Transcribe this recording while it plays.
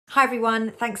Hi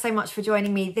everyone, thanks so much for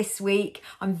joining me this week.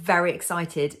 I'm very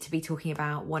excited to be talking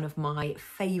about one of my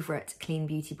favourite clean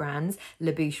beauty brands,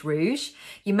 Bouche Rouge.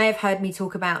 You may have heard me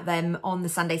talk about them on the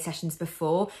Sunday sessions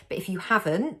before, but if you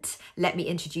haven't, let me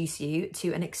introduce you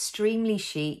to an extremely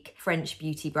chic French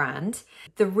beauty brand.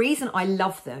 The reason I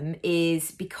love them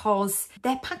is because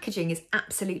their packaging is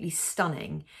absolutely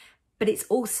stunning, but it's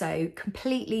also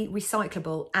completely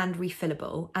recyclable and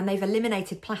refillable, and they've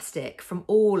eliminated plastic from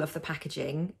all of the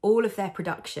packaging, all of their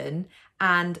production,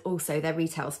 and also their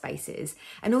retail spaces.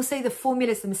 And also the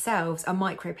formulas themselves are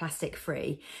microplastic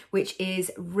free, which is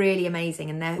really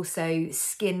amazing. And they're also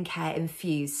skincare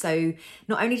infused. So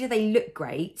not only do they look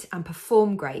great and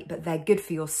perform great, but they're good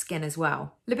for your skin as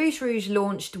well. Bouche Rouge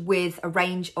launched with a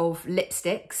range of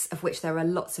lipsticks, of which there are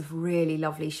lots of really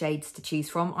lovely shades to choose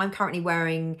from. I'm currently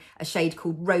wearing a shade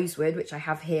called Rosewood, which I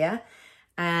have here,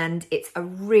 and it's a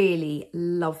really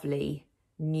lovely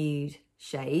nude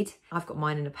shade. I've got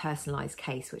mine in a personalised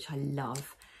case, which I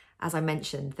love. As I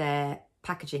mentioned, their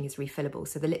packaging is refillable,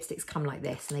 so the lipsticks come like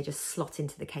this and they just slot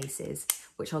into the cases,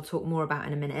 which I'll talk more about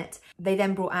in a minute. They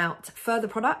then brought out further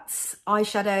products,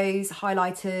 eyeshadows,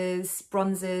 highlighters,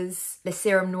 bronzers, the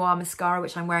Serum Noir mascara,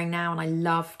 which I'm wearing now and I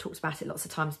love. Talked about it lots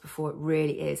of times before. It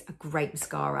really is a great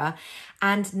mascara.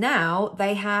 And now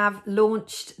they have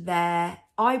launched their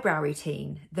eyebrow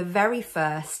routine, the very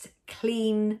first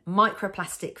clean,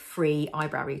 microplastic free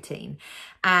eyebrow routine.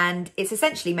 And it's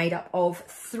essentially made up of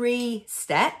 3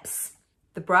 steps: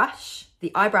 the brush,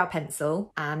 the eyebrow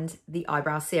pencil, and the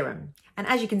eyebrow serum. And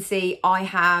as you can see, I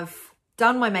have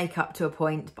done my makeup to a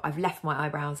point, but I've left my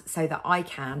eyebrows so that I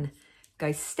can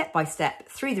go step by step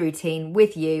through the routine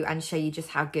with you and show you just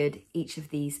how good each of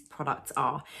these products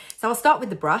are. So I'll start with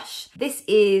the brush. This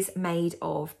is made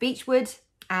of beechwood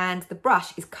and the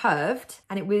brush is curved,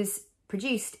 and it was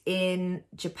produced in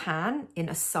Japan, in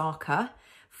Osaka,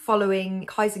 following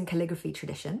Kaizen calligraphy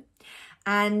tradition.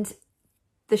 And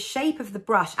the shape of the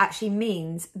brush actually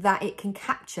means that it can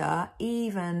capture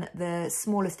even the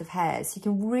smallest of hairs. You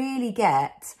can really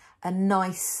get a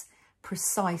nice,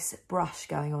 precise brush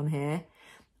going on here.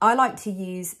 I like to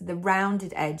use the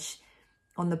rounded edge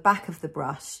on the back of the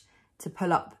brush to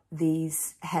pull up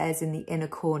these hairs in the inner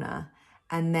corner,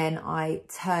 and then I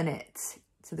turn it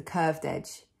to the curved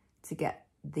edge to get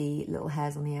the little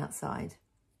hairs on the outside.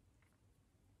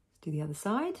 Do the other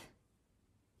side.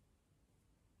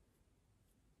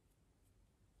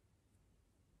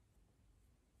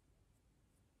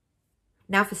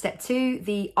 Now for step 2,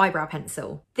 the eyebrow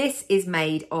pencil. This is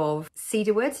made of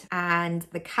cedarwood and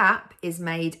the cap is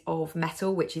made of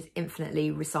metal, which is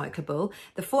infinitely recyclable.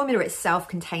 The formula itself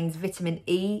contains vitamin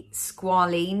E,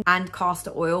 squalene, and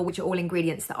castor oil, which are all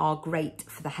ingredients that are great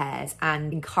for the hairs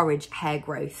and encourage hair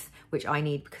growth, which I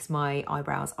need because my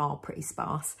eyebrows are pretty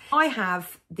sparse. I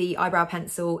have the eyebrow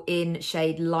pencil in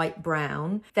shade light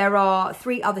brown. There are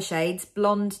 3 other shades: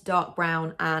 blonde, dark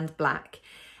brown, and black.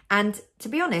 And to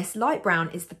be honest, light brown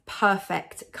is the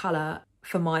perfect colour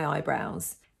for my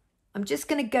eyebrows. I'm just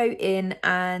going to go in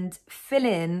and fill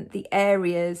in the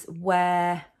areas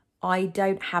where I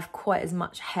don't have quite as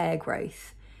much hair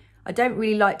growth. I don't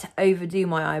really like to overdo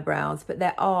my eyebrows, but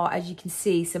there are, as you can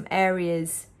see, some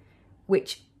areas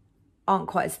which aren't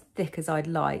quite as thick as I'd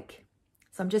like.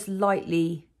 So I'm just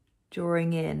lightly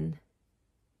drawing in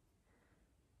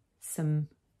some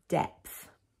depth.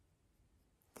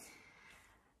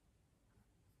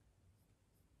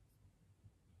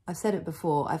 I've said it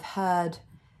before, I've heard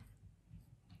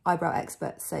eyebrow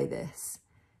experts say this,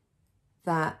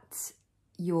 that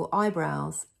your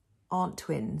eyebrows aren't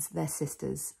twins, they're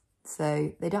sisters.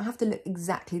 So they don't have to look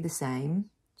exactly the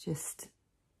same, just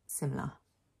similar.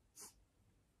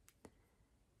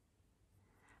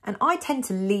 And I tend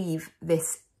to leave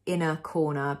this inner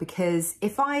corner because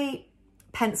if I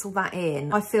pencil that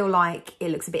in, I feel like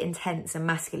it looks a bit intense and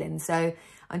masculine. So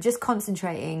I'm just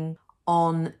concentrating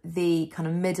on the kind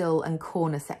of middle and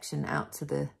corner section out to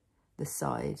the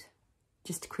side,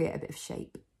 just to create a bit of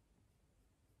shape.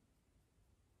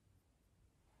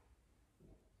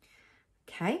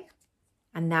 Okay,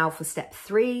 and now for step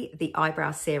 3, the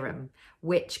eyebrow serum,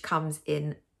 which comes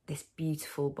in this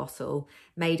beautiful bottle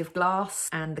made of glass,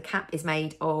 and the cap is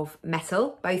made of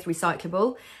metal, both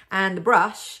recyclable, and the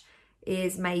brush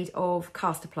is made of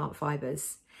castor plant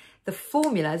fibres. The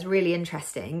formula is really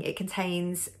interesting. It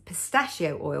contains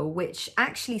pistachio oil, which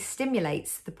actually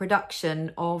stimulates the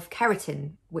production of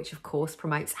keratin, which of course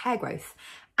promotes hair growth.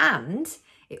 And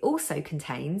it also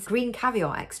contains green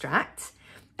caviar extract.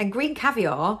 And green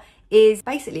caviar is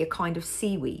basically a kind of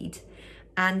seaweed.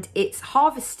 and it's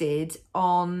harvested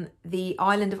on the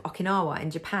island of Okinawa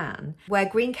in Japan, where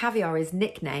green caviar is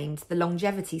nicknamed the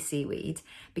longevity seaweed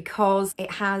because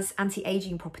it has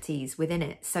anti-aging properties within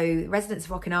it. So residents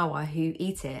of Okinawa who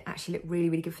eat it actually look really,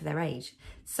 really good for their age.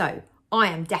 So I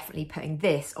am definitely putting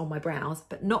this on my brows,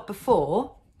 but not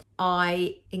before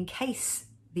I encase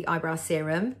the eyebrow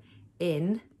serum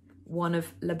in one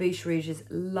of La Bouche Rouge's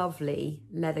lovely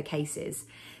leather cases.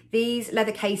 These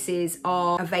leather cases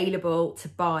are available to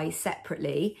buy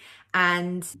separately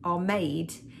and are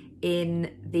made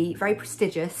in the very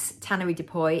prestigious Tannery du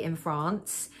Puy in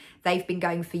France. They've been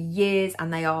going for years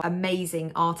and they are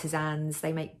amazing artisans.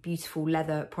 They make beautiful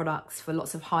leather products for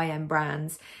lots of high-end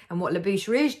brands. And what La Bouche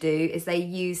Rouge do is they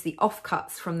use the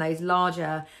offcuts from those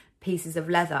larger pieces of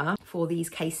leather for these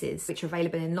cases, which are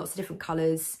available in lots of different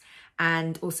colours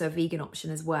and also a vegan option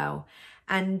as well.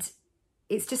 And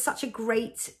it's just such a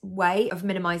great way of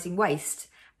minimising waste,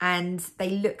 and they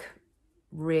look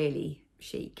really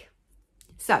chic.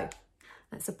 So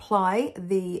let's apply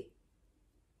the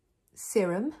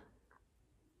serum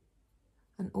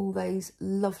and all those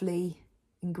lovely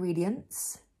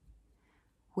ingredients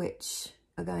which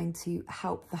are going to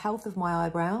help the health of my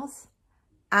eyebrows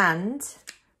and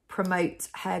promote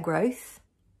hair growth.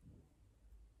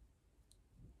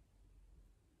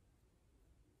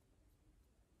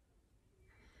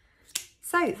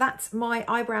 So that's my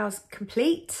eyebrows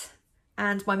complete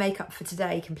and my makeup for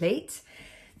today complete.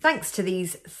 Thanks to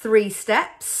these 3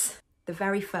 steps. The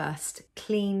very first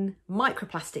clean,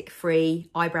 microplastic free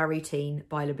eyebrow routine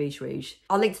by La Bouche Rouge.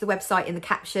 I'll link to the website in the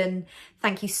caption.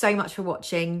 Thank you so much for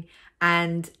watching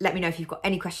and let me know if you've got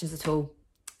any questions at all.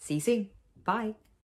 See you soon. Bye.